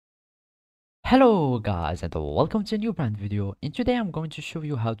Hello guys and welcome to a new brand video, and today I'm going to show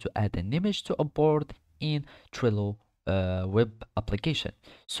you how to add an image to a board in Trello web application.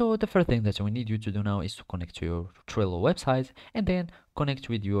 So the first thing that we need you to do now is to connect to your Trello website and then connect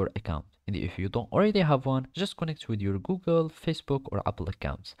with your account. And if you don't already have one, just connect with your Google, Facebook or Apple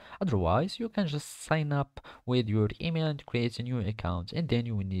accounts. Otherwise, you can just sign up with your email and create a new account, and then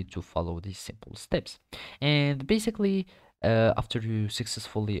you will need to follow these simple steps. And basically, after you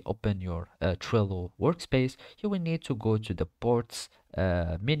successfully open your Trello workspace, you will need to go to the boards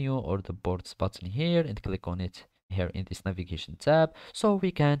menu or the boards button here and click on it here in this navigation tab so we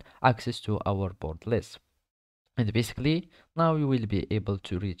can access to our board list. And basically now you will be able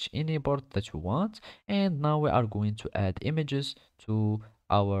to reach any board that you want, and now we are going to add images to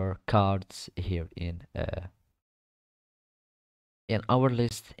our cards here in our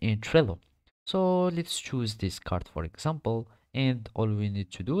list in Trello. So let's choose this card for example, and all we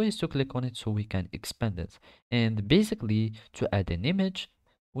need to do is to click on it so we can expand it. And basically to add an image,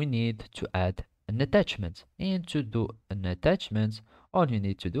 we need to add an attachment. And to do an attachment, all you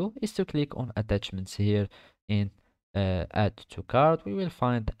need to do is to click on attachments here in add to card. We will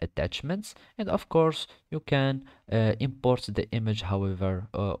find attachments, and of course you can import the image however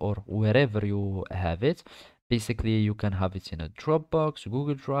or wherever you have it. Basically, you can have it in a Dropbox,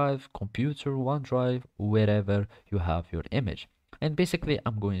 Google Drive, computer, OneDrive, wherever you have your image. And basically,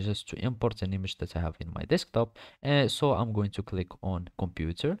 I'm going just to import an image that I have in my desktop. So I'm going to click on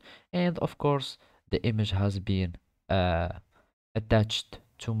computer. And of course, the image has been attached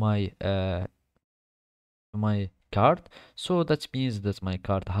to my card. So that means that my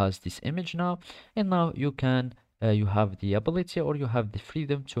card has this image now. And now you can, you have the ability or you have the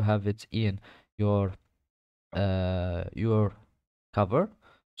freedom to have it in your cover.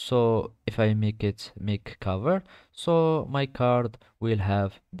 So if I make cover, so my card will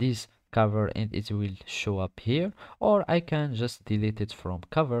have this cover and it will show up here, or I can just delete it from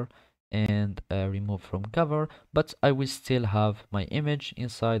cover and remove from cover, but I will still have my image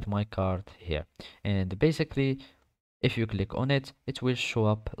inside my card here. And basically if you click on it, it will show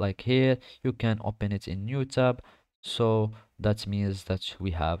up like here. You can open it in new tab. So that means that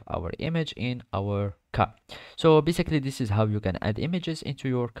we have our image in our card. So basically this is how you can add images into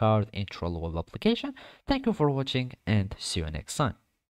your card in Trello web application. Thank you for watching and see you next time.